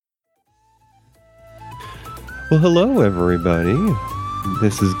Well, hello, everybody.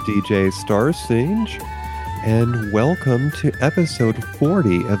 This is DJ Starsage, and welcome to episode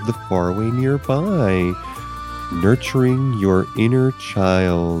 40 of The Faraway Nearby, Nurturing Your Inner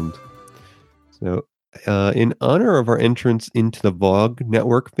Child. So, in honor of our entrance into the VOG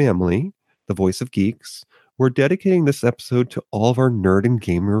Network family, the Voice of Geeks, we're dedicating this episode to all of our nerd and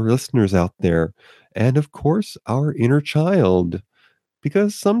gamer listeners out there, and of course, our inner child.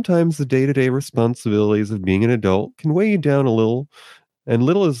 Because sometimes the day-to-day responsibilities of being an adult can weigh you down a little, and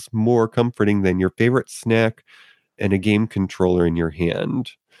little is more comforting than your favorite snack and a game controller in your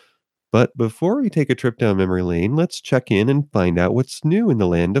hand. But before we take a trip down memory lane, let's check in and find out what's new in the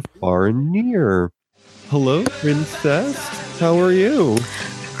land of far and near. Hello, Princess. How are you?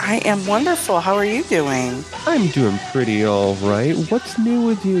 I am wonderful. How are you doing? I'm doing pretty all right. What's new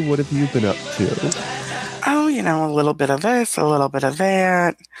with you? What have you been up to? Oh, a little bit of this, a little bit of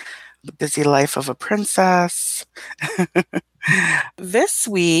that. The busy life of a princess. This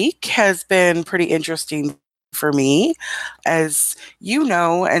week has been pretty interesting for me. As you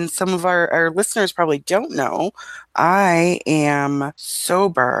know, and some of our listeners probably don't know, I am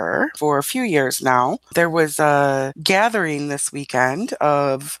sober for a few years now. There was a gathering this weekend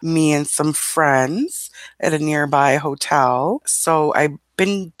of me and some friends at a nearby hotel. So I've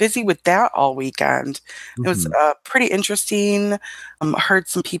been busy with that all weekend. It was pretty interesting. Heard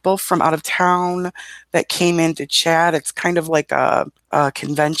some people from out of town that came in to chat. It's kind of like a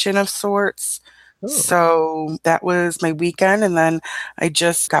convention of sorts. Oh. So that was my weekend. And then I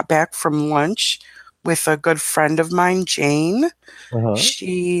just got back from lunch with a good friend of mine, Jane.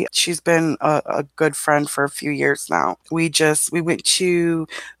 She's been a good friend for a few years now. We went to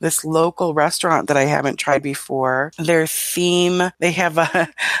this local restaurant that I haven't tried before. Their theme, they have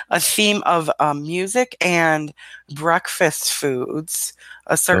a theme of music and breakfast foods,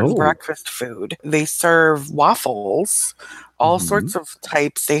 a certain breakfast food. They serve waffles, all sorts of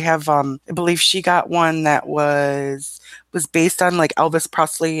types. They have, I believe she got one that was based on like Elvis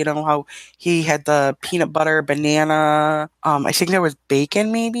Presley, you know, how he had the peanut butter banana. I think there was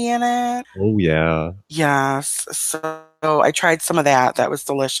bacon maybe in it. Oh, yeah. Yes. So I tried some of that. That was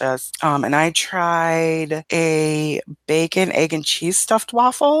delicious. And I tried a bacon, egg, and cheese stuffed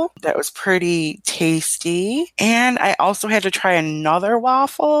waffle. That was pretty tasty. And I also had to try another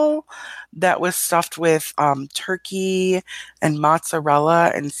waffle that was stuffed with turkey and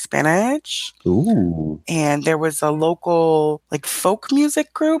mozzarella and spinach. Ooh. And there was a local like folk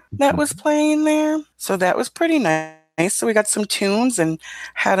music group that was playing there. So that was pretty nice. So we got some tunes and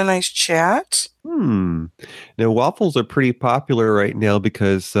had a nice chat. Now, waffles are pretty popular right now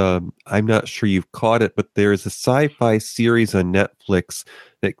because I'm not sure you've caught it, but there's a sci-fi series on Netflix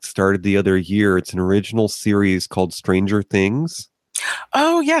that started the other year. It's an original series called Stranger Things.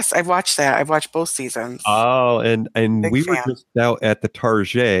 Oh, yes, I've watched that. I've watched both seasons. Oh, and Big we were fan. just out at the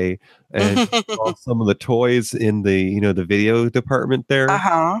Target and saw some of the toys in the video department there.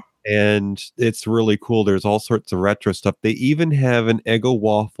 Uh-huh. And it's really cool. There's all sorts of retro stuff. They even have an Eggo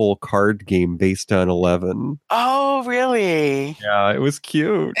Waffle card game based on 11. Oh, really? Yeah, it was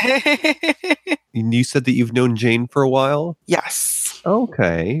cute. And you said that you've known Jane for a while? Yes.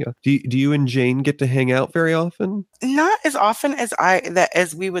 Okay. Do you and Jane get to hang out very often? Not as often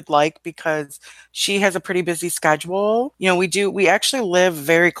as we would like because she has a pretty busy schedule. You know, we actually live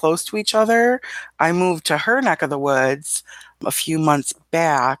very close to each other. I moved to her neck of the woods a few months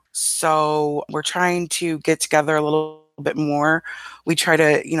back. So we're trying to get together a little bit more. We try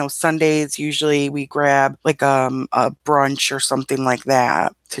to, Sundays usually we grab like a brunch or something like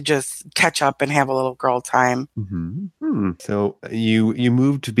that to just catch up and have a little girl time. So you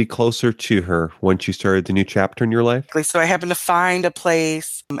moved to be closer to her once you started the new chapter in your life? So I happened to find a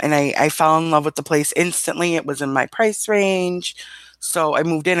place and I fell in love with the place instantly. It was in my price range. So I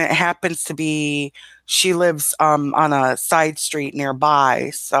moved in. It happens to be she lives on a side street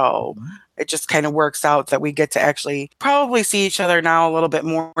nearby. So it just kind of works out that we get to actually probably see each other now a little bit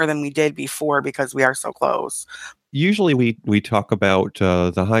more than we did before because we are so close. Usually we talk about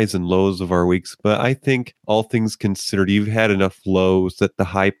the highs and lows of our weeks, but I think all things considered, you've had enough lows that the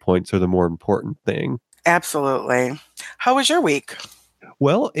high points are the more important thing. Absolutely. How was your week?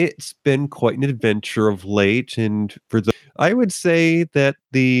 Well, it's been quite an adventure of late, and I would say that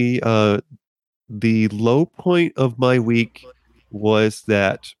the low point of my week was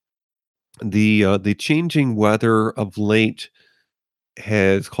that the changing weather of late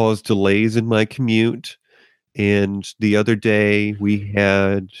has caused delays in my commute. And the other day we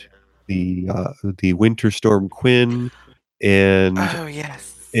had the winter storm Quinn, and Oh,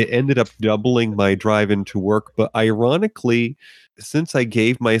 yes. it ended up doubling my drive into work. But ironically, since I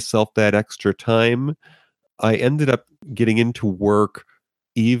gave myself that extra time, I ended up getting into work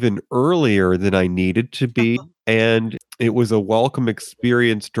even earlier than I needed to be. And it was a welcome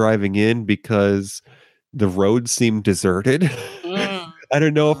experience driving in because the road seemed deserted. I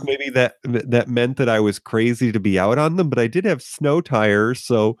don't know if maybe that meant that I was crazy to be out on them, but I did have snow tires,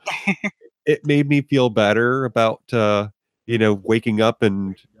 so it made me feel better about waking up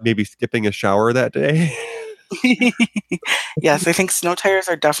and maybe skipping a shower that day. Yes, I think snow tires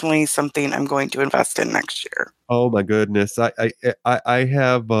are definitely something I'm going to invest in next year. Oh my goodness. I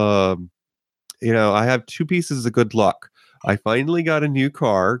have I have two pieces of good luck. I finally got a new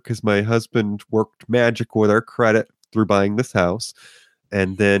car because my husband worked magic with our credit through buying this house.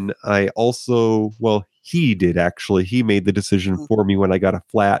 And then I also, well, he did actually. He made the decision for me when I got a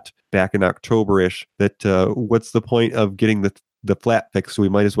flat back in October-ish that what's the point of getting the flat fixed? We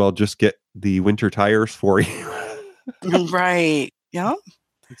might as well just get the winter tires for you. Right. Yeah.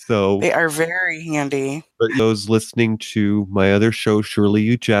 So they are very handy. For those listening to my other show, Surely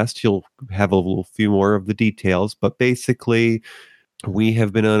You Jest, you'll have a little few more of the details. But basically, we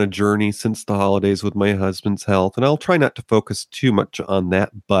have been on a journey since the holidays with my husband's health, and I'll try not to focus too much on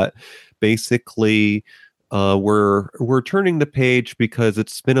that. But basically, we're turning the page because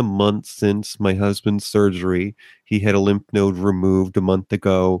it's been a month since my husband's surgery. He had a lymph node removed a month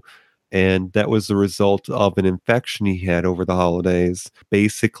ago, and that was the result of an infection he had over the holidays.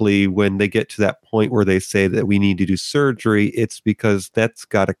 Basically, when they get to that point where they say that we need to do surgery, it's because that's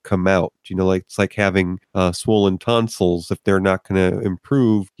got to come out. Like it's like having swollen tonsils. If they're not going to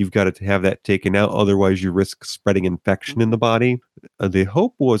improve, you've got to have that taken out. Otherwise, you risk spreading infection in the body. The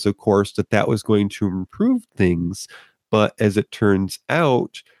hope was, of course, that was going to improve things. But as it turns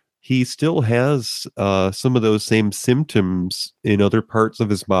out, he still has some of those same symptoms in other parts of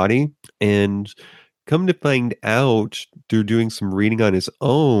his body. And come to find out through doing some reading on his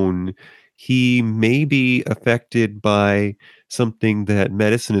own, he may be affected by something that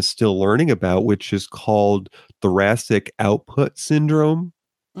medicine is still learning about, which is called thoracic output syndrome.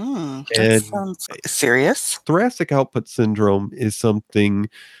 That sounds serious. Thoracic output syndrome is something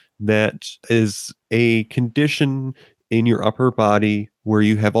that is a condition in your upper body where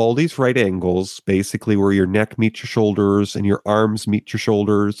you have all these right angles, basically where your neck meets your shoulders and your arms meet your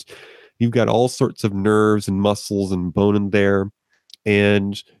shoulders. You've got all sorts of nerves and muscles and bone in there.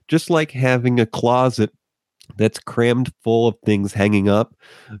 And just like having a closet that's crammed full of things hanging up,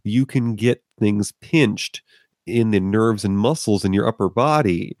 you can get things pinched in the nerves and muscles in your upper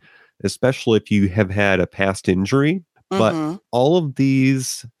body, especially if you have had a past injury. But all of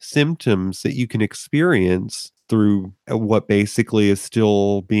these symptoms that you can experience through what basically is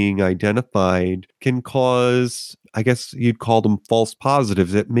still being identified can cause, I guess you'd call them false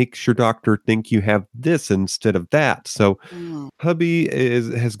positives. It makes your doctor think you have this instead of that. So hubby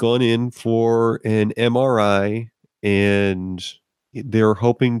has gone in for an MRI, and they're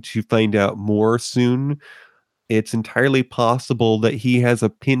hoping to find out more soon. It's entirely possible that he has a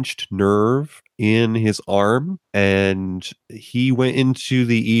pinched nerve in his arm, and he went into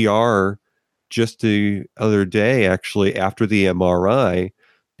the ER just the other day, actually, after the MRI,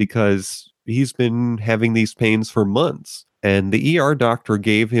 because he's been having these pains for months. And the ER doctor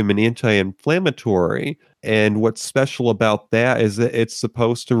gave him an anti-inflammatory. And what's special about that is that it's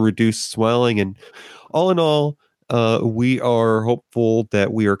supposed to reduce swelling. And all in all, we are hopeful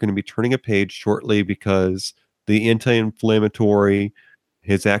that we are going to be turning a page shortly because the anti-inflammatory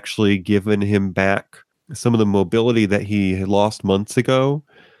has actually given him back some of the mobility that he had lost months ago.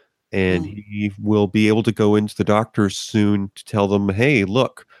 And he will be able to go into the doctors soon to tell them, hey,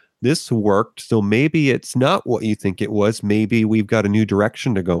 look, this worked. So maybe it's not what you think it was. Maybe we've got a new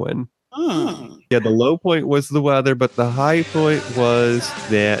direction to go in. Yeah, the low point was the weather, but the high point was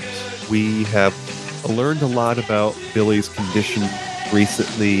that we have learned a lot about Billy's condition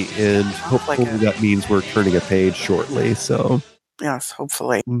recently, and hopefully that means we're turning a page shortly. So yes,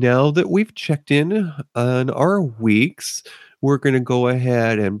 hopefully. Now that we've checked in on our weeks, we're going to go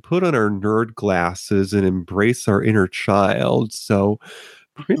ahead and put on our nerd glasses and embrace our inner child. So,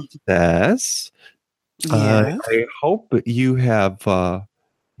 Princess, I hope that you have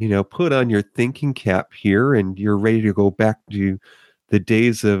put on your thinking cap here and you're ready to go back to the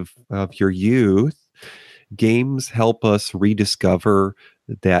days of your youth. Games help us rediscover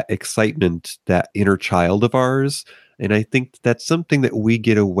that excitement, that inner child of ours. And I think that's something that we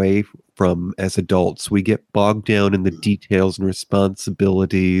get away from as adults. We get bogged down in the details and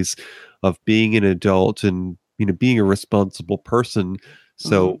responsibilities of being an adult and, being a responsible person.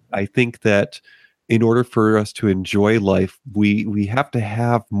 So I think that in order for us to enjoy life, we have to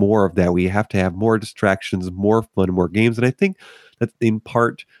have more of that. We have to have more distractions, more fun, more games. And I think that in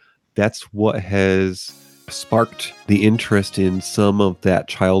part, that's what has sparked the interest in some of that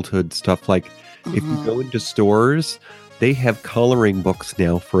childhood stuff. Like if you go into stores, they have coloring books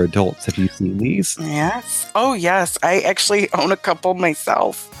now for adults. Have you seen these? Yes. Oh, yes. I actually own a couple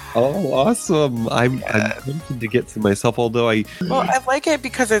myself. Oh, awesome. I'm tempted to get some myself, although I like it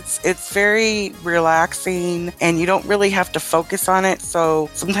because it's very relaxing and you don't really have to focus on it. So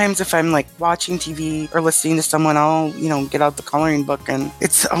sometimes if I'm like watching TV or listening to someone, I'll, get out the coloring book, and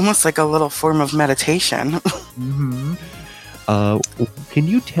it's almost like a little form of meditation. Mm-hmm. Can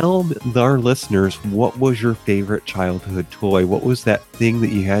you tell our listeners what was your favorite childhood toy? What was that thing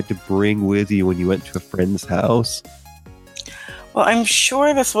that you had to bring with you when you went to a friend's house? Well, I'm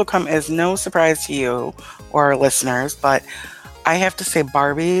sure this will come as no surprise to you or our listeners, but I have to say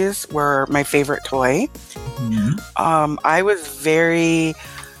Barbies were my favorite toy. Mm-hmm. I was very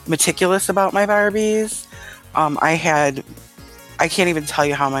meticulous about my Barbies. I can't even tell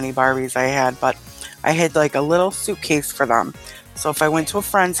you how many Barbies I had, but I had like a little suitcase for them. So if I went to a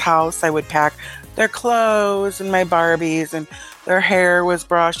friend's house, I would pack their clothes and my Barbies, and their hair was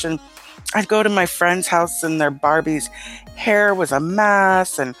brushed, and I'd go to my friend's house and their Barbie's hair was a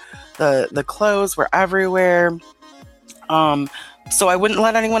mess and the clothes were everywhere. So I wouldn't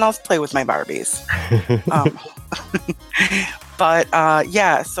let anyone else play with my Barbies.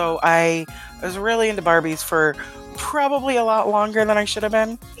 But so I was really into Barbies for probably a lot longer than I should have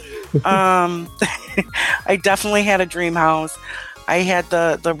been. I definitely had a dream house. I had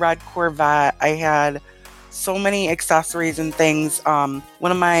the red Corvette. I had so many accessories and things. One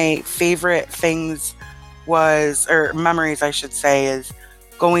of my favorite things memories, I should say, is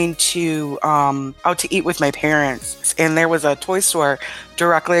going to out to eat with my parents, and there was a toy store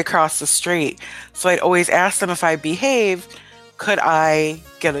directly across the street. So I'd always ask them if I behaved, could I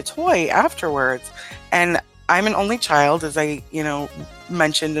get a toy afterwards? And I'm an only child, as I,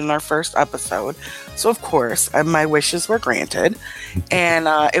 mentioned in our first episode. So of course, my wishes were granted. And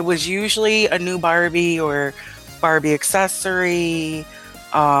it was usually a new Barbie or Barbie accessory,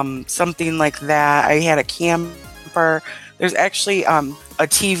 something like that. I had a camper. There's actually a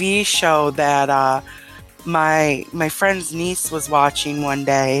TV show that my friend's niece was watching one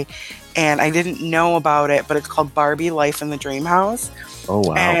day, and I didn't know about it, but it's called Barbie Life in the Dream House. Oh,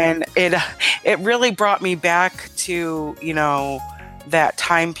 wow. And it really brought me back to, that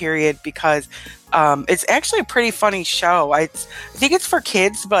time period, because it's actually a pretty funny show. I think it's for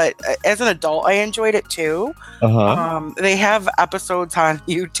kids, but as an adult, I enjoyed it too. Uh-huh. They have episodes on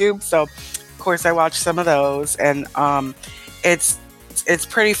YouTube, so of course I watched some of those, and it's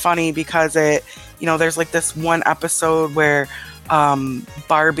pretty funny because there's like this one episode where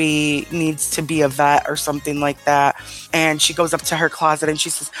Barbie needs to be a vet or something like that, and she goes up to her closet and she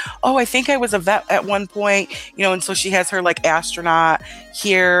says, "Oh, I think I was a vet at one point," and so she has her like astronaut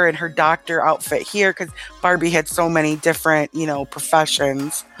here and her doctor outfit here, because Barbie had so many different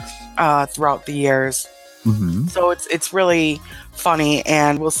professions throughout the years. Mm-hmm. So it's really funny,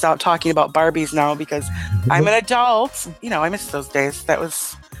 and we'll stop talking about Barbies now because I'm an adult. I miss those days. That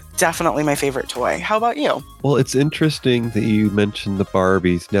was definitely my favorite toy. How about you? Well, it's interesting that you mentioned the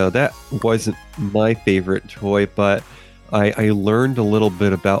Barbies. Now, that wasn't my favorite toy, but I learned a little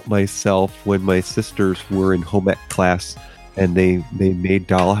bit about myself when my sisters were in home ec class, and they made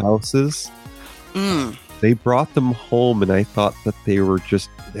doll houses. They brought them home, and I thought that they were just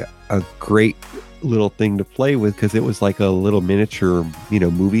a great little thing to play with, because it was like a little miniature,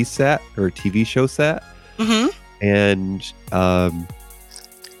 movie set or TV show set. Mm-hmm. And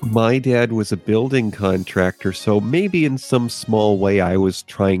my dad was a building contractor, so maybe in some small way I was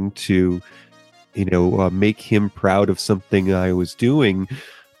trying to, make him proud of something I was doing.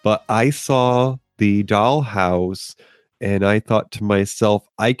 But I saw the dollhouse and I thought to myself,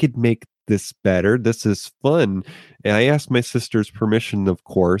 I could make this better. This is fun. And I asked my sister's permission, of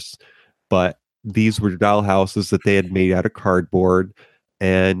course, but these were dollhouses that they had made out of cardboard.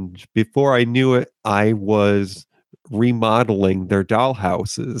 And before I knew it, I was remodeling their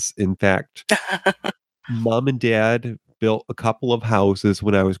dollhouses. In fact, Mom and Dad built a couple of houses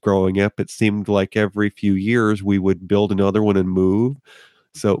when I was growing up. It seemed like every few years we would build another one and move.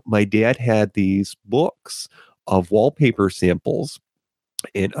 So my dad had these books of wallpaper samples,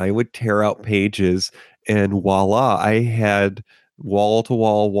 and I would tear out pages, and voila, I had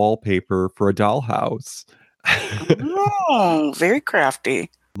wall-to-wall wallpaper for a dollhouse. Oh, very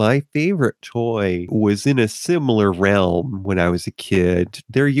crafty. My favorite toy was in a similar realm when I was a kid.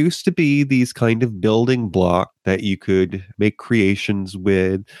 There used to be these kind of building block that you could make creations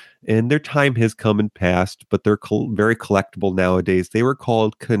with, and their time has come and passed, but they're very collectible nowadays. They were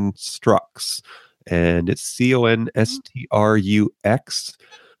called Construx, and it's Construx.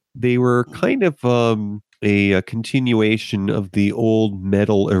 They were kind of a continuation of the old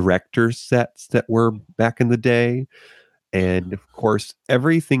metal erector sets that were back in the day. And of course,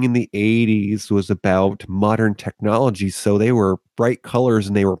 everything in the 80s was about modern technology. So they were bright colors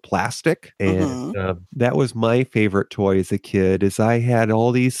and they were plastic. And Mm-hmm. that was my favorite toy as a kid is I had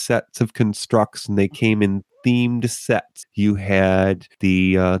all these sets of constructs and they came in themed sets. You had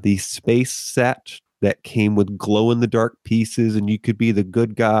the space set that came with glow in the dark pieces and you could be the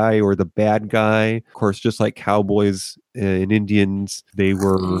good guy or the bad guy. Of course, just like cowboys and Indians, they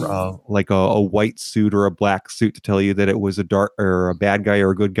were like a white suit or a black suit to tell you that it was a dark or a bad guy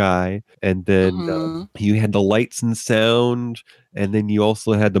or a good guy. And then Mm-hmm. you had the lights and sound, and then you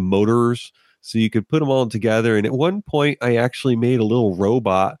also had the motors. So you could put them all together. And at one point, I actually made a little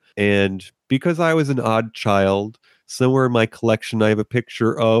robot. And because I was an odd child, somewhere in my collection, I have a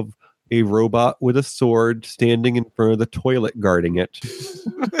picture of a robot with a sword standing in front of the toilet guarding it.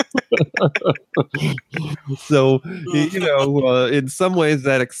 So, in some ways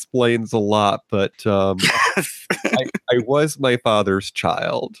that explains a lot, but I was my father's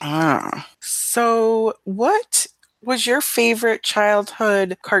child. So what was your favorite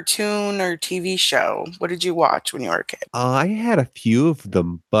childhood cartoon or TV show? What did you watch when you were a kid? I had a few of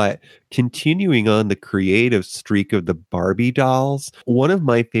them, but continuing on the creative streak of the Barbie dolls, one of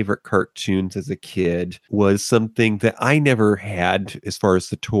my favorite cartoons as a kid was something that I never had as far as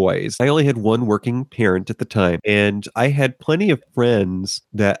the toys. I only had one working parent at the time, and I had plenty of friends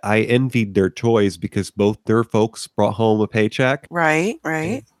that I envied their toys because both their folks brought home a paycheck. Right,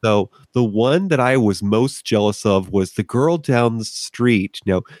 right. So the one that I was most jealous of was the girl down the street.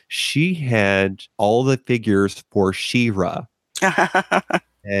 Now, she had all the figures for She-Ra.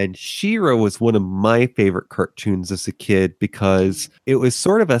 And She-Ra was one of my favorite cartoons as a kid because it was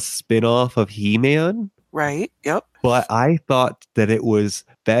sort of a spin-off of He-Man. Right, yep. But I thought that it was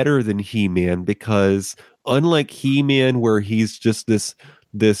better than He-Man because unlike He-Man, where he's just this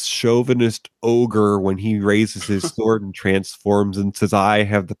chauvinist ogre when he raises his sword and transforms and says, I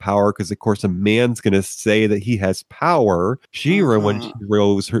have the power, because of course a man's gonna say that he has power. She-Ra,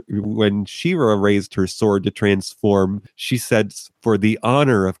 when She-Ra raised her sword to transform, she said for the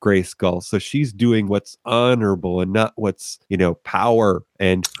honor of Grayskull. So she's doing what's honorable and not what's, power.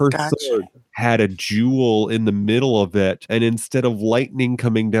 And her Gotcha. sword had a jewel in the middle of it. And instead of lightning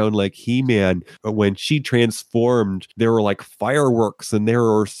coming down like He-Man, when she transformed, there were like fireworks and there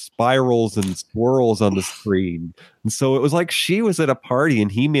were spirals and swirls on the screen. And so it was like she was at a party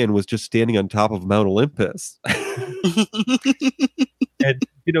and He-Man was just standing on top of Mount Olympus. And,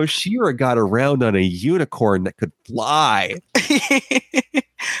 She-Ra got around on a unicorn that could fly.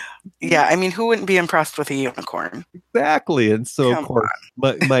 Yeah, I mean, who wouldn't be impressed with a unicorn? Exactly. And so, of course,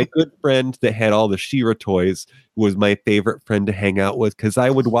 my good friend that had all the She-Ra toys was my favorite friend to hang out with because I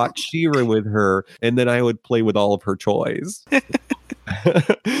would watch She-Ra with her and then I would play with all of her toys.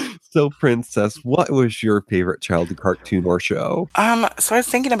 So, Princess, what was your favorite childhood cartoon or show? So I was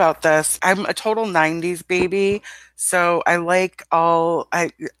thinking about this. I'm a total 90s baby. So I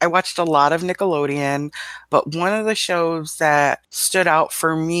watched a lot of Nickelodeon, but one of the shows that stood out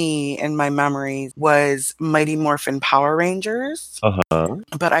for me in my memories was Mighty Morphin Power Rangers. Uh-huh.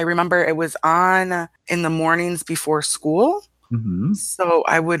 But I remember it was on in the mornings before school. Mm-hmm. So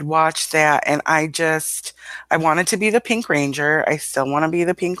I would watch that and I wanted to be the Pink Ranger. I still want to be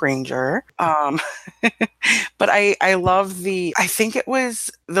the Pink Ranger. But I love I think it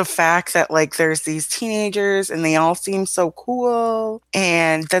was the fact that like there's these teenagers and they all seem so cool.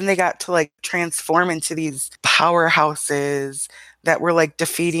 And then they got to like transform into these powerhouses that were like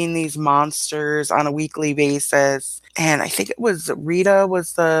defeating these monsters on a weekly basis. And I think it was Rita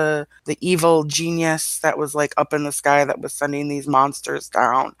was the evil genius that was like up in the sky that was sending these monsters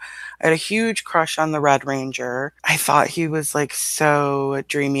down. I had a huge crush on the Red Ranger. I thought he was like so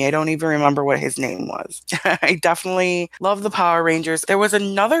dreamy. I don't even remember what his name was. I definitely love the Power Rangers. There was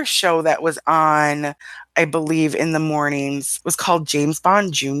another show that was on, I believe, in the mornings. It was called James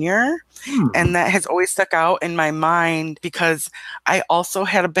Bond Jr. And that has always stuck out in my mind because I also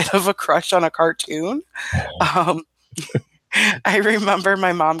had a bit of a crush on a cartoon. I remember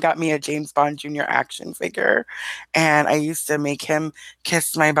my mom got me a James Bond Jr. action figure, and I used to make him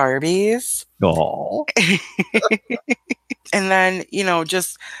kiss my Barbies. Aww. And then,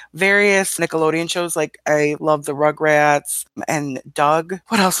 just various Nickelodeon shows. Like I love the Rugrats and Doug.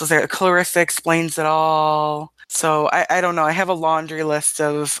 What else was there? Clarissa Explains It All. So I don't know. I have a laundry list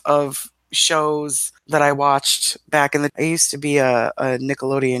of shows that I watched back I used to be a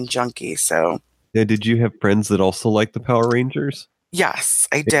Nickelodeon junkie. So. Yeah, did you have friends that also liked the Power Rangers? Yes,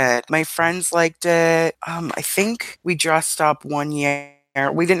 I did. My friends liked it. I think we dressed up one year.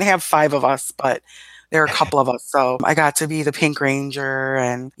 We didn't have 5 of us, but There were a couple of us, so I got to be the Pink Ranger,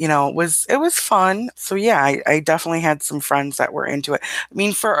 and it was fun. So yeah, I definitely had some friends that were into it. I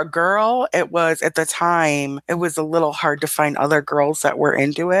mean, for a girl, it was at the time it was a little hard to find other girls that were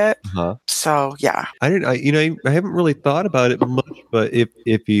into it. So yeah, I haven't really thought about it much, but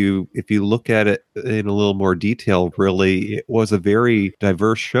if you look at it in a little more detail, really, it was a very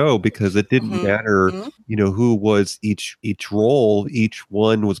diverse show because it didn't matter, who was each role. Each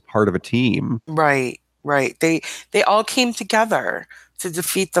one was part of a team. Right. They all came together to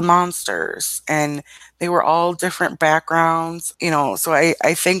defeat the monsters, and they were all different backgrounds, so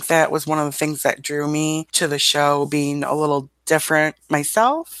I think that was one of the things that drew me to the show, being a little different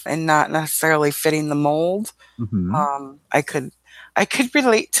myself and not necessarily fitting the mold. I could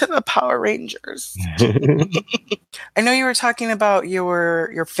relate to the Power Rangers. I know you were talking about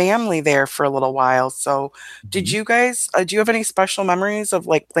your family there for a little while. So, did you guys do you have any special memories of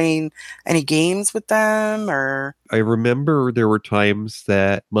like playing any games with them, or? I remember there were times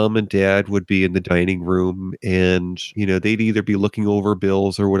that mom and dad would be in the dining room and, they'd either be looking over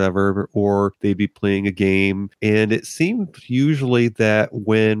bills or whatever, or they'd be playing a game. And it seemed usually that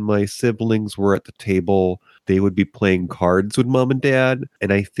when my siblings were at the table, they would be playing cards with mom and dad.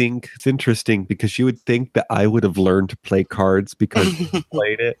 And I think it's interesting because you would think that I would have learned to play cards because I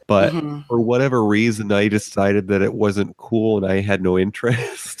played it. But for whatever reason, I decided that it wasn't cool and I had no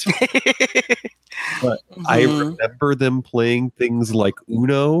interest. But I remember them playing things like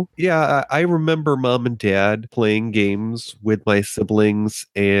Uno. Yeah, I remember mom and dad playing games with my siblings,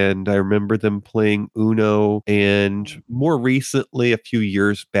 and I remember them playing Uno. And more recently, a few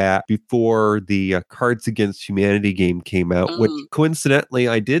years back, before the Cards Against Humanity game came out, which coincidentally,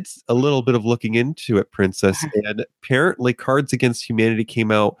 I did a little bit of looking into it, Princess, and apparently Cards Against Humanity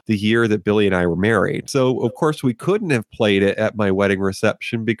came out the year that Billy and I were married. So, of course, we couldn't have played it at my wedding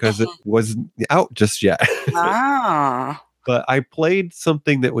reception because it wasn't out just yet. But I played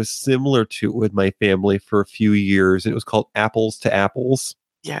something that was similar to it with my family for a few years, and it was called Apples to Apples.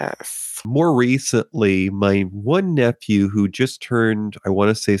 Yes. More recently, my one nephew who just turned, I want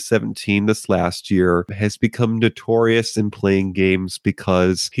to say 17 this last year, has become notorious in playing games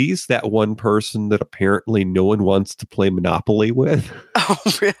because he's that one person that apparently no one wants to play Monopoly with. Oh,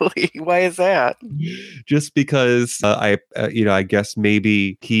 really? Why is that? Just because I guess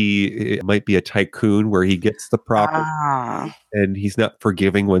maybe he might be a tycoon where he gets the property and he's not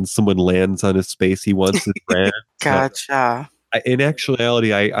forgiving when someone lands on a space he wants to rent. Gotcha. In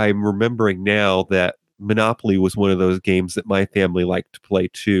actuality, I'm remembering now that Monopoly was one of those games that my family liked to play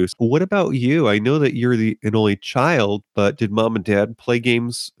too. So what about you? I know that you're an only child, but did mom and dad play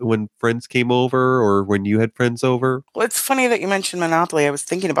games when friends came over or when you had friends over? Well, it's funny that you mentioned Monopoly. I was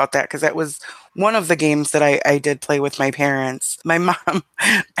thinking about that because that was one of the games that I did play with my parents. My mom,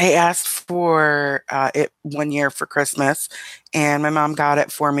 I asked for it one year for Christmas, and my mom got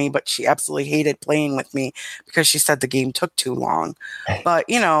it for me, but she absolutely hated playing with me because she said the game took too long. But,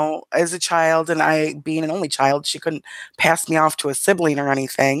 as a child, and I being an only child, she couldn't pass me off to a sibling or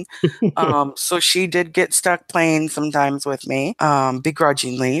anything. So she did get stuck playing sometimes with me,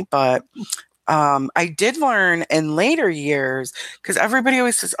 begrudgingly, but I did learn in later years, because everybody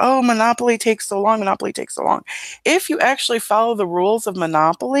always says, oh, Monopoly takes so long. Monopoly takes so long. If you actually follow the rules of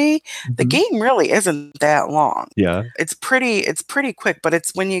Monopoly, the game really isn't that long. Yeah. It's pretty quick, but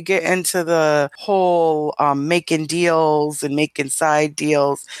it's when you get into the whole making deals and making side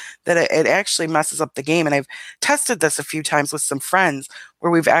deals that it actually messes up the game. And I've tested this a few times with some friends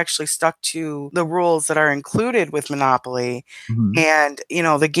where we've actually stuck to the rules that are included with Monopoly. And,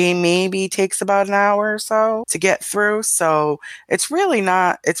 the game maybe takes about an hour or so to get through. So it's really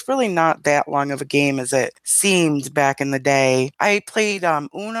not that long of a game as it seemed back in the day. I played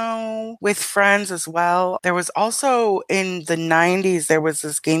Uno with friends as well. There was also in the 90s, there was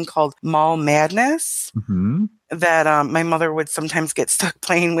this game called Mall Madness. That my mother would sometimes get stuck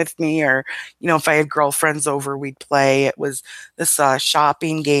playing with me, or, if I had girlfriends over, we'd play. It was this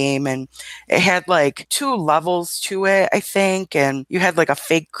shopping game, and it had like 2 levels to it, I think. And you had like a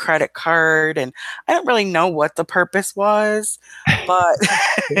fake credit card, and I don't really know what the purpose was, but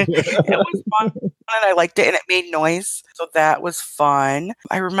it was fun and I liked it, and it made noise. So that was fun.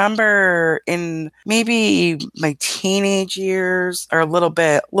 I remember in maybe my teenage years, or a little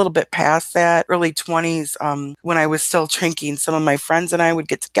bit past that, early 20s, when I was still drinking, some of my friends and I would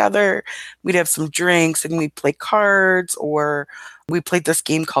get together, we'd have some drinks, and we'd play cards, or we played this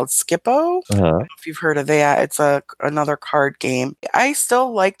game called Skippo. I don't know if you've heard of that. It's another card game. I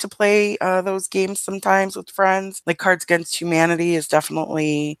still like to play those games sometimes with friends. Like Cards Against Humanity is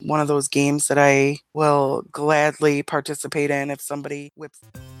definitely one of those games that I will gladly participate in if somebody whips.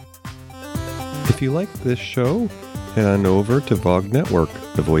 If you like this show, head on over to VOG Network,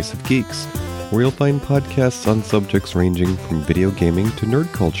 the voice of geeks, where you'll find podcasts on subjects ranging from video gaming to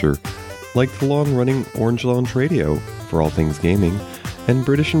nerd culture, like the long-running Orange Lounge Radio for all things gaming, and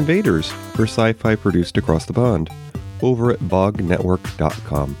British Invaders for sci-fi produced across the pond, over at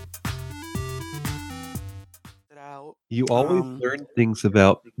vognetwork.com. You always learn things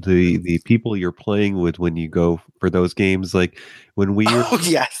about the people you're playing with when you go for those games. Like when we were,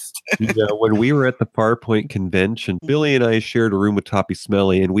 yes. when we were at the Farpoint convention, Billy and I shared a room with Toppy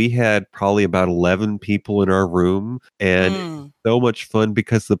Smelly, and we had probably about 11 people in our room, and so much fun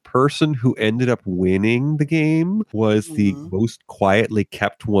because the person who ended up winning the game was the most quietly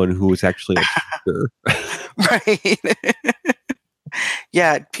kept one, who was actually a teacher. Right.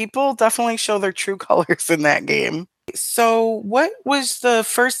 Yeah, people definitely show their true colors in that game. So what was the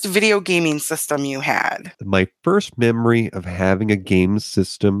first video gaming system you had? My first memory of having a game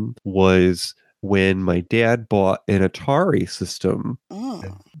system was when my dad bought an Atari system.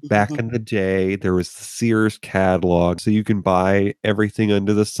 Back in the day, there was the Sears catalog, so you can buy everything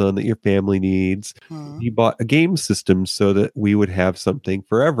under the sun that your family needs. He bought a game system so that we would have something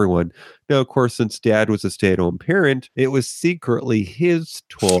for everyone. Now, of course, since Dad was a stay-at-home parent, it was secretly his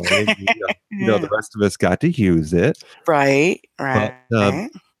toy. The rest of us got to use it. Right. But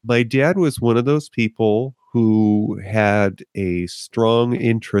my dad was one of those people who had a strong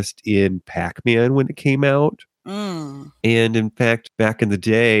interest in Pac-Man when it came out. And in fact, back in the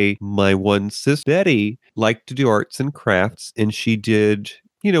day, my one sister, Betty, liked to do arts and crafts, and she did,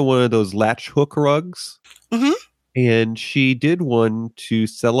 one of those latch hook rugs. And she did one to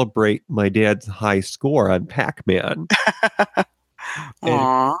celebrate my dad's high score on Pac-Man.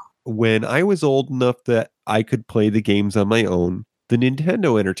 And when I was old enough that I could play the games on my own, the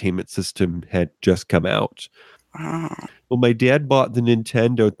Nintendo Entertainment System had just come out. Well, my dad bought the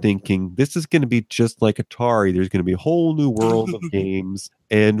Nintendo thinking this is going to be just like Atari. There's going to be a whole new world of games.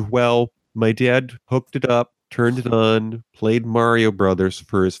 And well, my dad hooked it up, turned it on, played Mario Brothers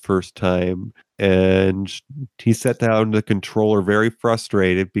for his first time. And he set down the controller very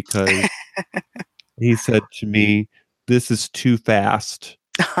frustrated because he said to me, "This is too fast.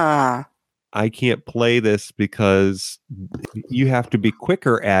 I can't play this because you have to be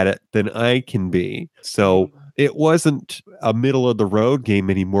quicker at it than I can be." So it wasn't a middle of the road game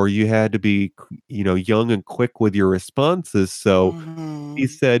anymore. You had to be, young and quick with your responses. So he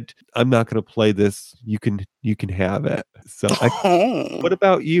said, "I'm not going to play this. You can have it." So what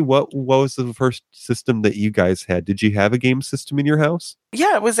about you? What was the first system that you guys had? Did you have a game system in your house?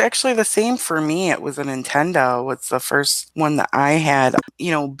 Yeah, it was actually the same for me. It was a Nintendo. It's the first one that I had.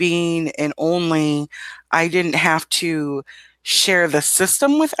 Being an only, I didn't have to share the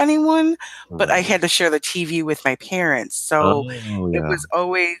system with anyone, but I had to share the TV with my parents. So it was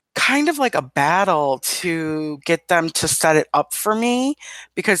always kind of like a battle to get them to set it up for me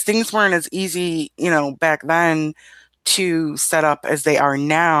because things weren't as easy, back then to set up as they are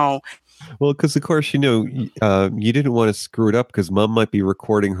now. Well, because of course, you didn't want to screw it up because Mom might be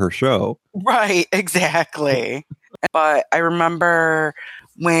recording her show. Right, exactly. But I remember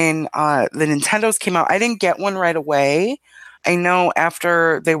when the Nintendos came out, I didn't get one right away. I know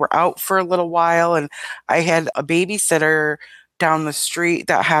after they were out for a little while, and I had a babysitter down the street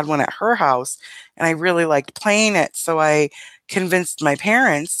that had one at her house, and I really liked playing it. So I convinced my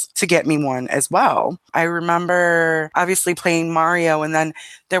parents to get me one as well. I remember obviously playing Mario, and then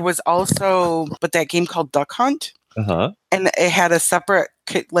there was also that game called Duck Hunt. And it had a separate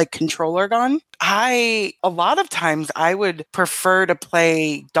controller gun. A lot of times I would prefer to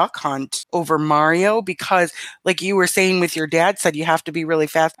play Duck Hunt over Mario because, like you were saying with your dad said, you have to be really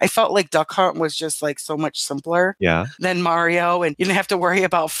fast. I felt like Duck Hunt was just so much simpler than Mario, and you didn't have to worry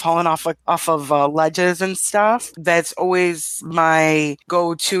about falling off of ledges and stuff. That's always my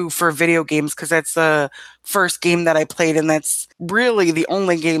go-to for video games because that's the first game that I played, and that's really the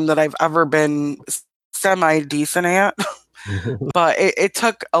only game that I've ever been semi-decent at. But it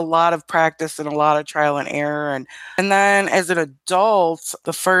took a lot of practice and a lot of trial and error. And then as an adult,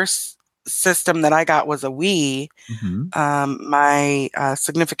 the first system that I got was a Wii. My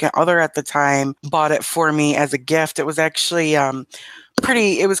significant other at the time bought it for me as a gift. It was actually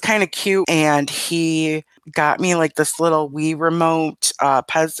it was kind of cute. And he got me this little Wii remote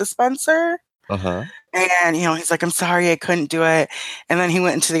Pez dispenser. And, he's like, "I'm sorry I couldn't do it." And then he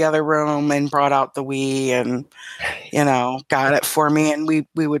went into the other room and brought out the Wii and, got it for me. And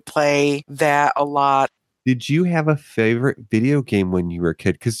we would play that a lot. Did you have a favorite video game when you were a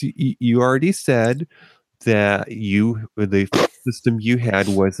kid? Because you already said that the system you had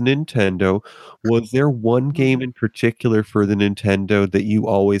was a Nintendo, was there one game in particular for the Nintendo that you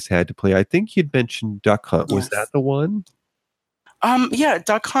always had to play? I think you'd mentioned Duck Hunt. Was that the one? Yeah,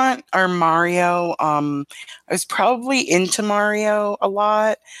 Duck Hunt or Mario. I was probably into Mario a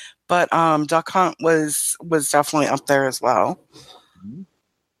lot, but Duck Hunt was definitely up there as well. Mm-hmm.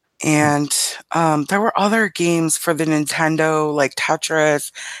 And there were other games for the Nintendo like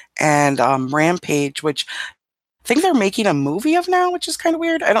Tetris and Rampage, which I think they're making a movie of now, which is kind of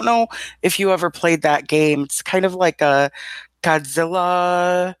weird. I don't know if you ever played that game. It's kind of like a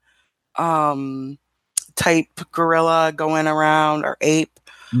Godzilla type gorilla going around, or ape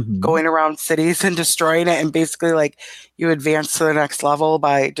going around cities and destroying it, and basically like you advance to the next level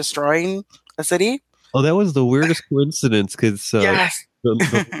by destroying a city. Oh, that was the weirdest coincidence, because yes.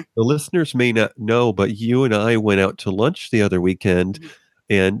 the listeners may not know, but you and I went out to lunch the other weekend,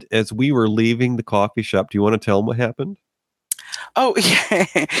 and as we were leaving the coffee shop, do you want to tell them what happened? Oh,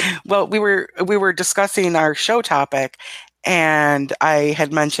 yeah. Well, we were discussing our show topic, and I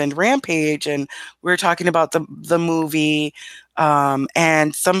had mentioned Rampage, and we were talking about the movie,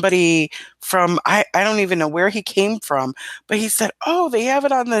 and somebody from I don't even know where he came from, but he said, "Oh, they have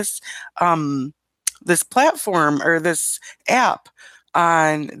it on this this platform or this app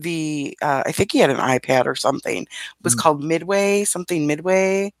on the I think he had an iPad or something. It was called Midway, something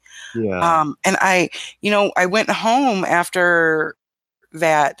Midway." Yeah. And I went home after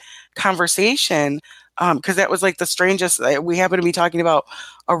that conversation, because that was like the strangest. We happened to be talking about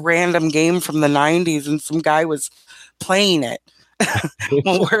a random game from the 90s, and some guy was playing it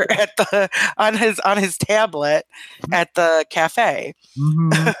when we're at on his tablet at the cafe.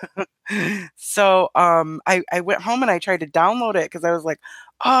 So I went home and I tried to download it because I was like,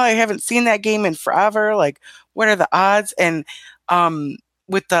 oh, I haven't seen that game in forever. Like, what are the odds? And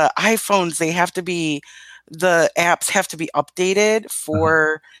with the iPhones, the apps have to be updated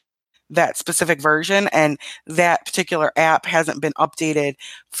for that specific version, and that particular app hasn't been updated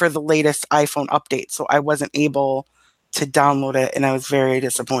for the latest iPhone update. So I wasn't able to download it, and I was very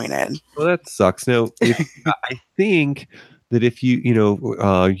disappointed. Well, that sucks. Now, I think that if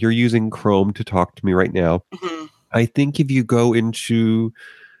you're using Chrome to talk to me right now, I think if you go into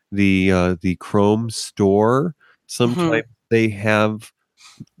the Chrome store, sometimes they have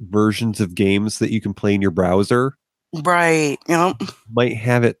versions of games that you can play in your browser. Right. Yep. Might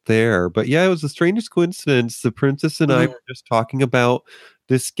have it there. But yeah, it was the strangest coincidence. The princess and I were just talking about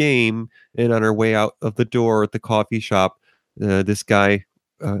this game, and on our way out of the door at the coffee shop, this guy,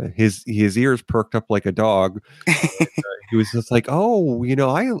 his ears perked up like a dog. He was just like, "Oh,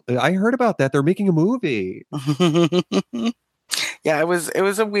 I heard about that. They're making a movie." Yeah, it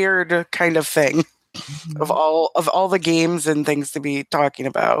was a weird kind of thing of all the games and things to be talking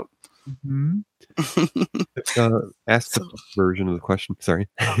about. Ask the version of the question. Sorry.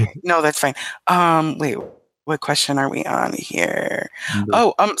 No, that's fine. Wait, what question are we on here?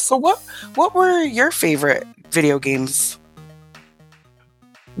 So what were your favorite video games?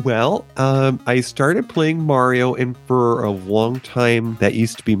 Well, I started playing Mario, and for a long time that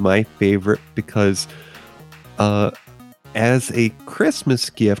used to be my favorite because as a Christmas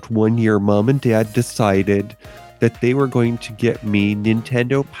gift one year, Mom and Dad decided that they were going to get me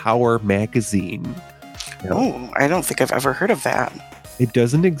Nintendo Power Magazine. Oh, I don't think I've ever heard of that. It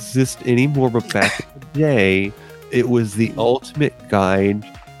doesn't exist anymore, but back in the day, it was the ultimate guide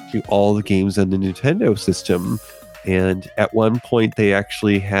to all the games on the Nintendo system. And at one point, they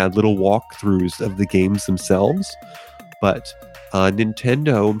actually had little walkthroughs of the games themselves. But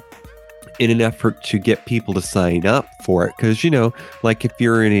Nintendo, in an effort to get people to sign up for it, because, like if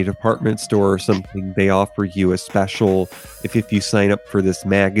you're in a department store or something, they offer you a special, if you sign up for this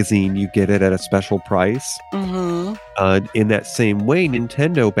magazine, you get it at a special price. In that same way,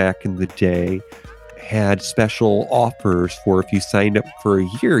 Nintendo back in the day had special offers for if you signed up for a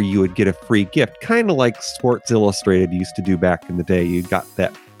year, you would get a free gift, kind of like Sports Illustrated used to do back in the day. You got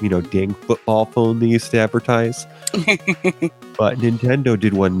that, dang football phone they used to advertise. But Nintendo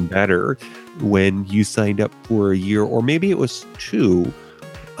did one better. When you signed up for a year, or maybe it was 2,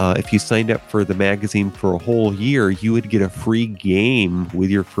 if you signed up for the magazine for a whole year, you would get a free game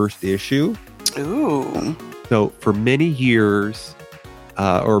with your first issue. Ooh. So for many years,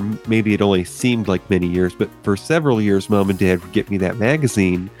 or maybe it only seemed like many years, but for several years, Mom and Dad would get me that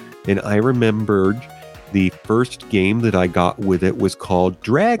magazine. And I remembered the first game that I got with it was called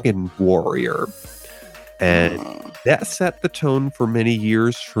Dragon Warrior. And that set the tone for many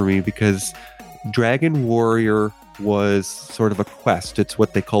years for me, because Dragon Warrior was sort of a quest. It's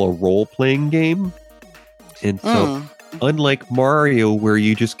what they call a role-playing game. And so unlike Mario, where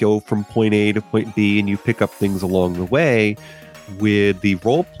you just go from point A to point B and you pick up things along the way, with the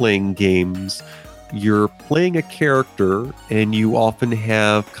role-playing games, you're playing a character and you often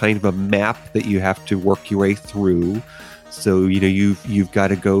have kind of a map that you have to work your way through. So, you've got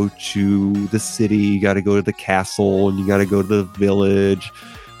to go to the city, you got to go to the castle, and you got to go to the village,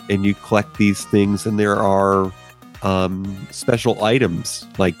 and you collect these things, and there are special items,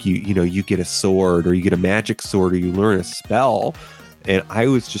 like you get a sword, or you get a magic sword, or you learn a spell. And I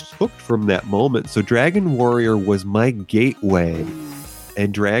was just hooked from that moment. So Dragon Warrior was my gateway.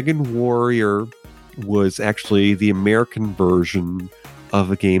 And Dragon Warrior was actually the American version of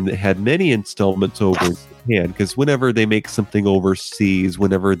a game that had many installments over in Japan. Because whenever they make something overseas,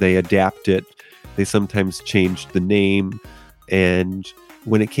 whenever they adapt it, they sometimes change the name. And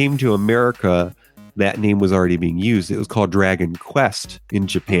when it came to America, that name was already being used. It was called Dragon Quest in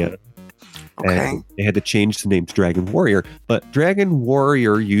Japan. Okay. And they had to change the name to Dragon Warrior. But Dragon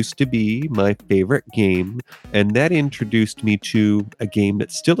Warrior used to be my favorite game, and that introduced me to a game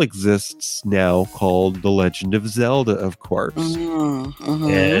that still exists now called The Legend of Zelda, of course.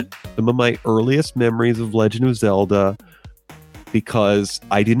 And some of my earliest memories of Legend of Zelda, because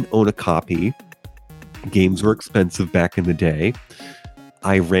I didn't own a copy, games were expensive back in the day,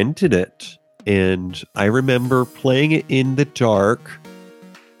 I rented it, and I remember playing it in the dark.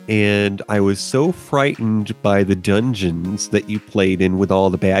 And I was so frightened by the dungeons that you played in with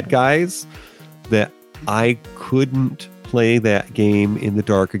all the bad guys that I couldn't play that game in the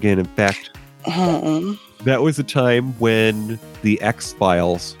dark again. In fact, that was a time when The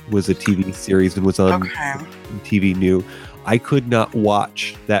X-Files was a TV series and was on TV New. I could not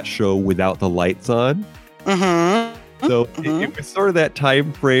watch that show without the lights on. So it was sort of that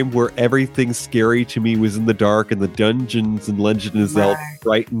time frame where everything scary to me was in the dark, and the dungeons and Legend of Zelda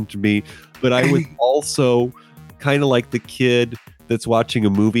frightened me. But I was also kind of like the kid that's watching a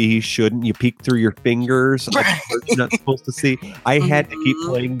movie he shouldn't. You peek through your fingers. You're not supposed to see. I had to keep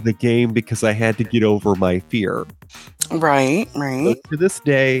playing the game because I had to get over my fear. Right. So to this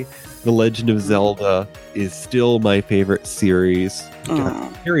day, The Legend of Zelda is still my favorite series.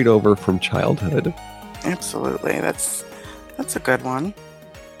 Carried over from childhood. Absolutely. That's a good one.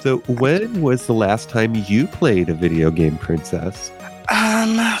 So when was the last time you played a video game, Princess?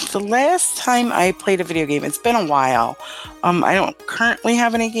 The last time I played a video game, it's been a while. I don't currently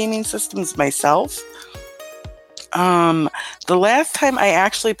have any gaming systems myself. The last time I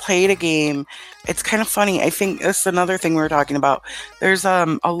actually played a game, it's kind of funny. I think this is another thing we were talking about. There's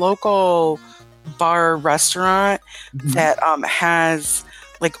a local bar restaurant that has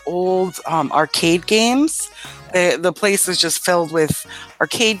like old arcade games. The place is just filled with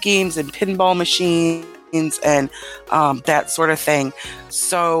arcade games and pinball machines and that sort of thing.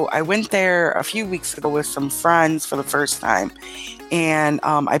 So I went there a few weeks ago with some friends for the first time, and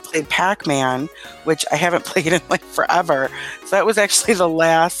I played Pac-Man, which I haven't played in like forever. So that was actually the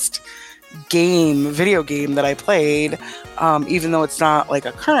last video game that I played, even though it's not like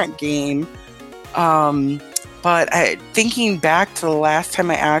a current game. But thinking back to the last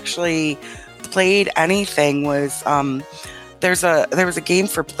time I actually played anything was there was a game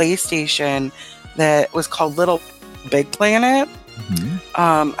for PlayStation that was called Little Big Planet.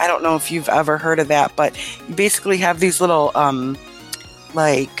 I don't know if you've ever heard of that, but you basically have these little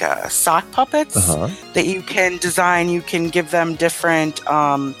sock puppets that you can design. You can give them different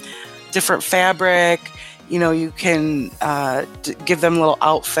fabric. You can give them little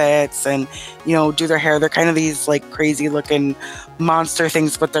outfits and, do their hair. They're kind of these like crazy looking monster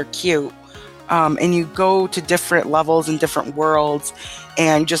things, but they're cute. And you go to different levels and different worlds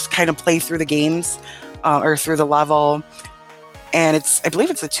and just kind of play through the games or through the level. And I believe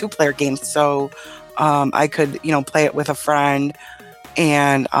it's a 2-player game. So I could, play it with a friend.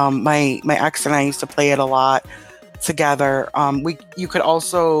 And my ex and I used to play it a lot together. You could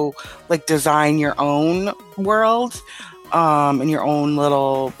also like design your own world and your own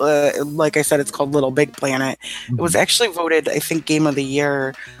little like I said, it's called Little Big Planet. It was actually voted, I think, Game of the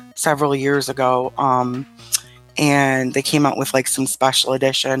Year several years ago, and they came out with like some special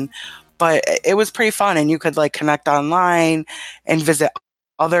edition, but it was pretty fun, and you could like connect online and visit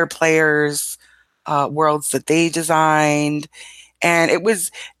other players' worlds that they designed. And it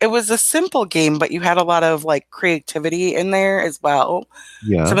was a simple game, but you had a lot of like creativity in there as well.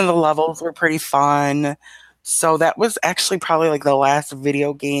 Yeah. Some of the levels were pretty fun. So that was actually probably like the last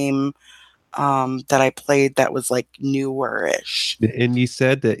video game that I played that was like newer-ish. And you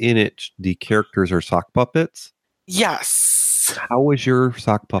said that in it, the characters are sock puppets? Yes. How was your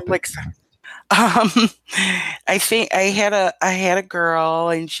sock puppet? I think I had a girl,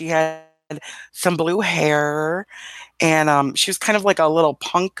 and she had some blue hair, and she was kind of like a little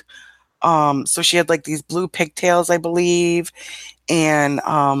punk. So she had like these blue pigtails, I believe, and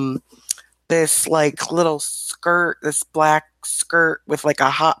this like little skirt, this black skirt with like a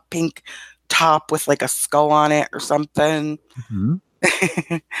hot pink top with like a skull on it or something.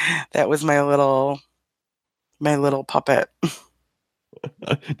 Mm-hmm. That was my little puppet.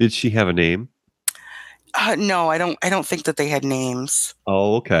 Did she have a name? No, I don't think that they had names.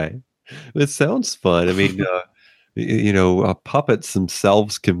 Oh, okay. It sounds fun. I mean, puppets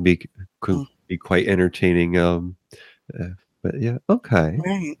themselves can be quite entertaining. But yeah, okay.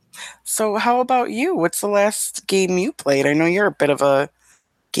 Right. So how about you? What's the last game you played? I know you're a bit of a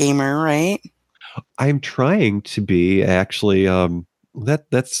gamer, right? I'm trying to be actually.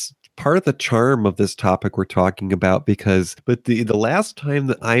 That's part of the charm of this topic we're talking about but the last time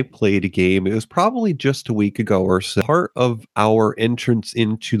that I played a game, it was probably just a week ago or so. Part of our entrance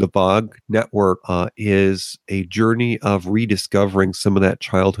into the VOG network is a journey of rediscovering some of that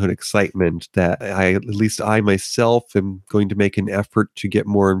childhood excitement that at least I myself am going to make an effort to get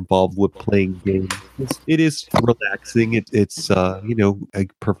more involved with playing games. It is relaxing. It's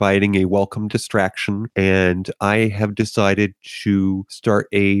providing a welcome distraction, and I have decided to start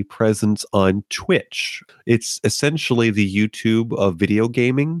a presence on Twitch. It's essentially the YouTube of video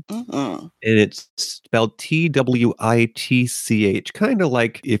gaming, and it's spelled Twitch, kind of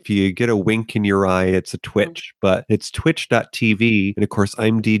like if you get a wink in your eye, it's a Twitch, but it's twitch.tv. And of course,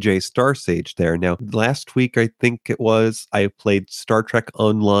 I'm DJ Starsage there. Now, last week, I think it was, I played Star Trek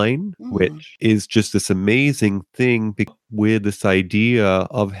Online, which is just this amazing thing with this idea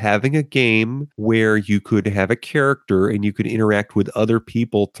of having a game where you could have a character and you could interact with other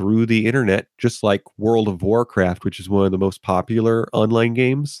people through the internet, just like World of Warcraft, which is one of the most popular online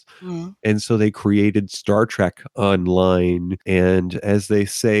games. And so they created Star Trek Online, and as they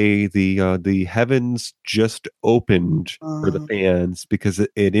say, the heavens just opened for the fans because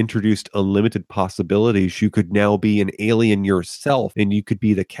it introduced unlimited possibilities. You could now be an alien yourself, and you could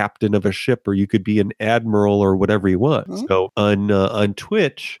be the captain of a ship, or you could be an admiral, or whatever you want. So on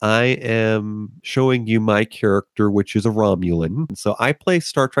Twitch, I am showing you my character, which is a Romulan. So I play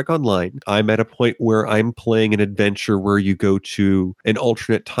Star Trek Online. I'm at a point where I'm playing an adventure where you go to an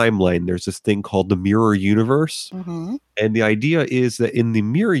alternate timeline. There's this thing called the Mirror Universe. And the idea is that in the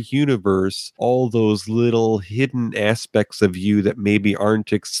mirror universe, all those little hidden aspects of you that maybe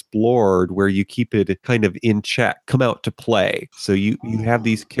aren't explored, where you keep it kind of in check, come out to play. So you have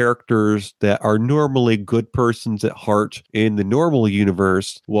these characters that are normally good persons at heart in the normal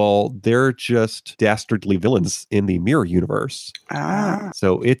universe, while they're just dastardly villains in the mirror universe.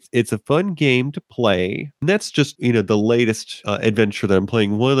 So it's a fun game to play. And that's just, the latest adventure that I'm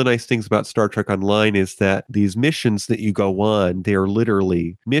playing. One of the nice things about Star Trek Online is that these missions that you go on, they are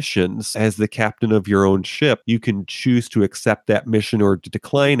literally missions. As the captain of your own ship, you can choose to accept that mission or to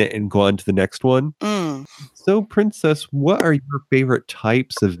decline it and go on to the next one. So, Princess, what are your favorite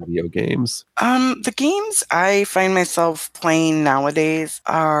types of video games? The games I find myself playing nowadays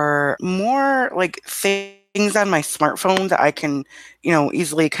are more like things on my smartphone that I can,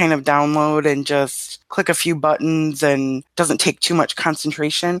 easily kind of download and just click a few buttons and doesn't take too much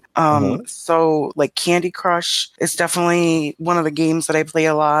concentration. So like Candy Crush is definitely one of the games that I play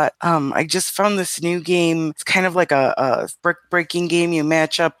a lot. I just found this new game. It's kind of like a brick breaking game. You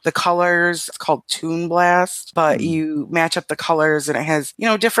match up the colors. It's called Toon Blast, but you match up the colors and it has,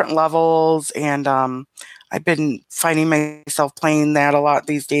 different levels. And I've been finding myself playing that a lot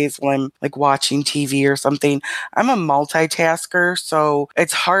these days when I'm like watching TV or something. I'm a multitasker, so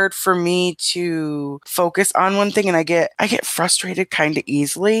it's hard for me to focus on one thing, and I get frustrated kind of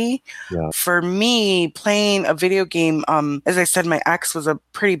easily. For me, playing a video game, as I said, my ex was a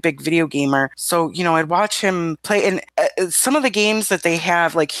pretty big video gamer, so I'd watch him play, and some of the games that they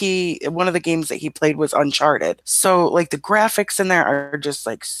have, like one of the games that he played was Uncharted. So like the graphics in there are just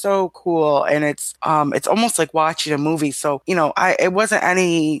like so cool, and it's almost like watching a movie. So, it wasn't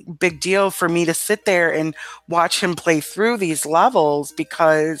any big deal for me to sit there and watch him play through these levels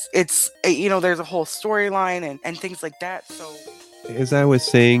because it's, there's a whole storyline and things like that. So, as I was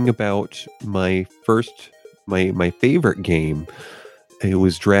saying about my favorite game, it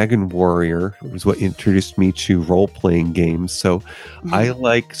was Dragon Warrior. It was what introduced me to role-playing games. So I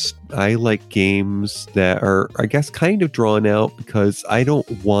like games that are, I guess, kind of drawn out because I don't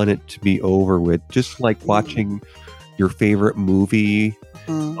want it to be over with. Just like watching your favorite movie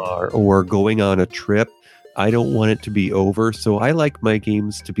or going on a trip. I don't want it to be over. So I like my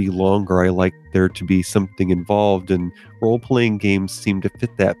games to be longer. I like there to be something involved. And role-playing games seem to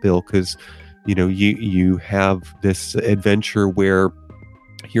fit that bill because, you have this adventure where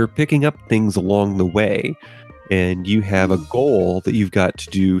you're picking up things along the way, and you have a goal that you've got to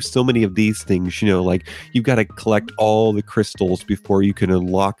do so many of these things, like you've got to collect all the crystals before you can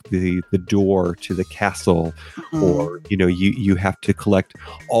unlock the door to the castle. Or you have to collect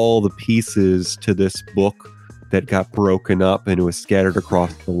all the pieces to this book that got broken up and it was scattered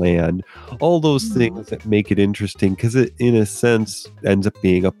across the land. All those things that make it interesting, because it, in a sense, ends up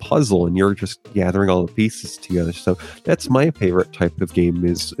being a puzzle, and you're just gathering all the pieces together. So that's my favorite type of game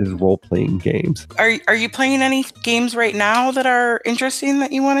is role-playing games. Are you playing any games right now that are interesting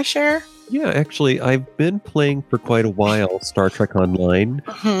that you want to share? Yeah, actually, I've been playing for quite a while Star Trek Online.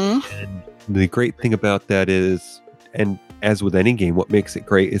 And the great thing about that is, and as with any game, what makes it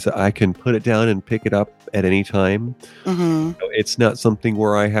great is that I can put it down and pick it up at any time. It's not something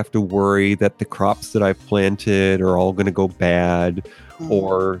where I have to worry that the crops that I've planted are all going to go bad,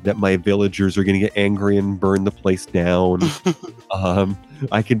 or that my villagers are going to get angry and burn the place down.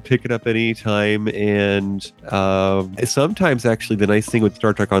 I can pick it up any time, and sometimes, actually, the nice thing with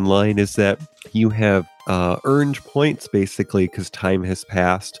Star Trek Online is that you have earned points, basically, because time has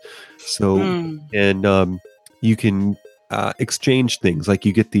passed. So, and you can exchange things, like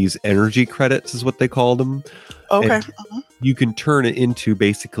you get these energy credits is what they call them. Okay. You can turn it into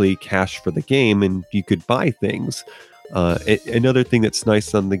basically cash for the game, and you could buy things. Another thing that's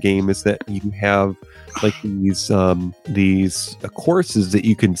nice on the game is that you have like these courses that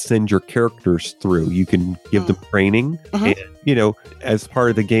you can send your characters through. You can give them training, and as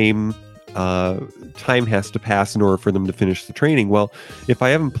part of the game, time has to pass in order for them to finish the training. Well, if I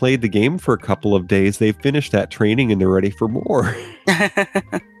haven't played the game for a couple of days, they've finished that training and they're ready for more.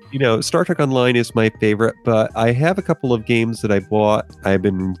 Star Trek Online is my favorite, but I have a couple of games that I bought I've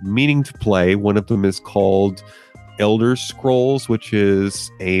been meaning to play. One of them is called Elder Scrolls, which is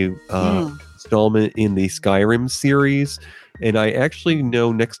a installment in the Skyrim series. And I actually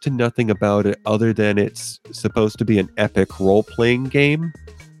know next to nothing about it other than it's supposed to be an epic role-playing game.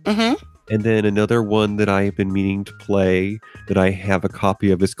 And then another one that I have been meaning to play that I have a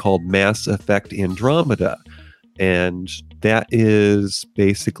copy of is called Mass Effect Andromeda. And that is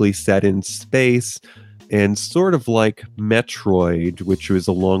basically set in space and sort of like Metroid, which was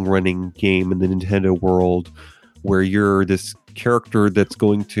a long-running game in the Nintendo world, where you're this character that's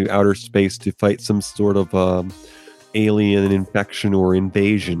going to outer space to fight some sort of alien infection or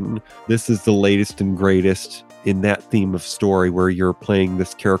invasion. This is the latest and greatest in that theme of story, where you're playing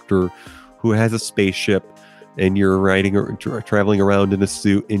this character who has a spaceship, and you're riding or traveling around in a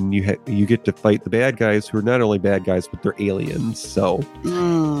suit, and you get to fight the bad guys, who are not only bad guys, but they're aliens. So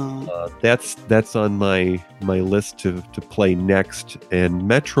that's on my list to play next. And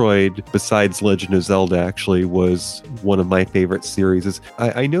Metroid, besides Legend of Zelda, actually was one of my favorite series.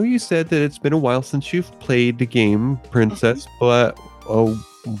 I know you said that it's been a while since you've played the game, Princess, but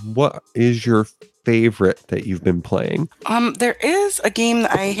what is your favorite that you've been playing? There is a game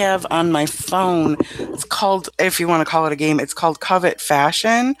that I have on my phone. It's called, if you want to call it a game, it's called Covet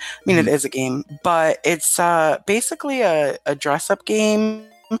Fashion. I mean, it is a game, but it's basically a dress-up game,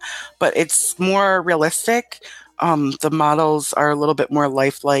 but it's more realistic. The models are a little bit more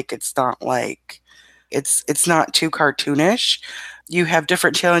lifelike. It's not like it's not too cartoonish. You have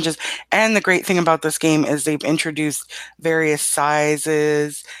different challenges, and the great thing about this game is they've introduced various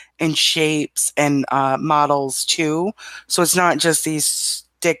sizes and shapes and models too. So it's not just these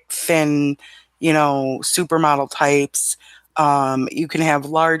stick thin, supermodel types. You can have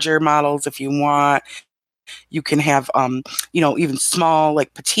larger models if you want. You can have, even small,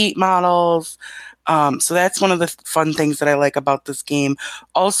 like petite models. So that's one of the fun things that I like about this game.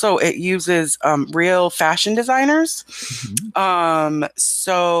 Also, it uses real fashion designers.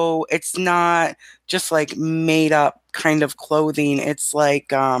 So it's not just like made up kind of clothing. It's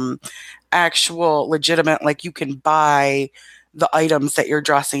like actual legitimate, like you can buy the items that you're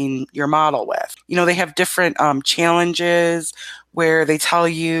dressing your model with. They have different challenges where they tell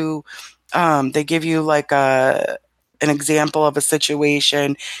you, they give you like an example of a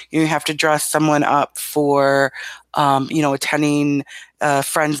situation. You have to dress someone up for, attending a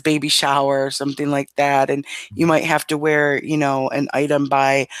friend's baby shower or something like that. And you might have to wear, an item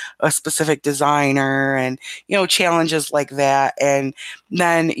by a specific designer and, challenges like that. And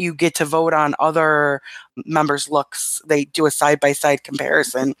then you get to vote on other members' looks. They do a side-by-side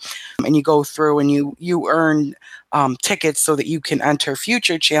comparison, and you go through and you earn tickets so that you can enter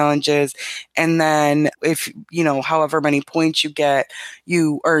future challenges. And then if, however many points you get,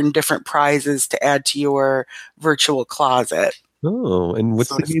 you earn different prizes to add to your virtual closet. Oh, and what's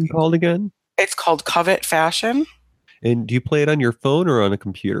the game called again? It's called Covet Fashion. And do you play it on your phone or on a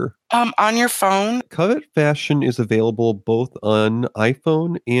computer? On your phone. Covet Fashion is available both on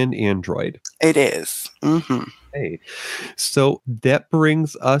iPhone and Android. It is. Mm-hmm. Hey, so that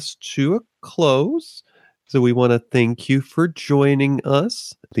brings us to a close. So we want to thank you for joining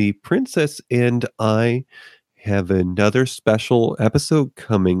us. The Princess and I have another special episode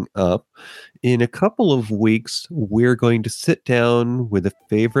coming up. In a couple of weeks, we're going to sit down with a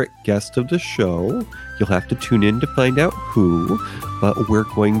favorite guest of the show. You'll have to tune in to find out who, but we're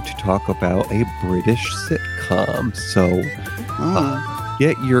going to talk about a British sitcom. So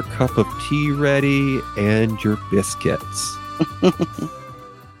get your cup of tea ready and your biscuits.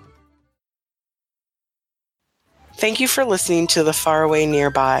 Thank you for listening to The Faraway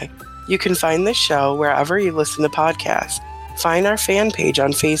Nearby. You can find this show wherever you listen to podcasts. Find our fan page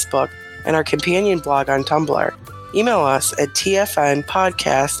on Facebook and our companion blog on Tumblr. Email us at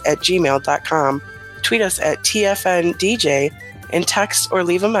tfnpodcast@gmail.com. Tweet us at tfndj and text or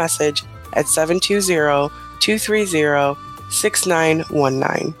leave a message at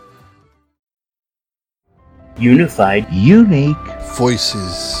 720-230-6919. Unified. Unique.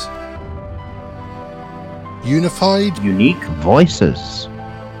 Voices. Unified. Unique. Voices.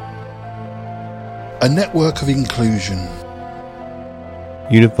 A network of inclusion.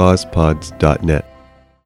 Univazpods.net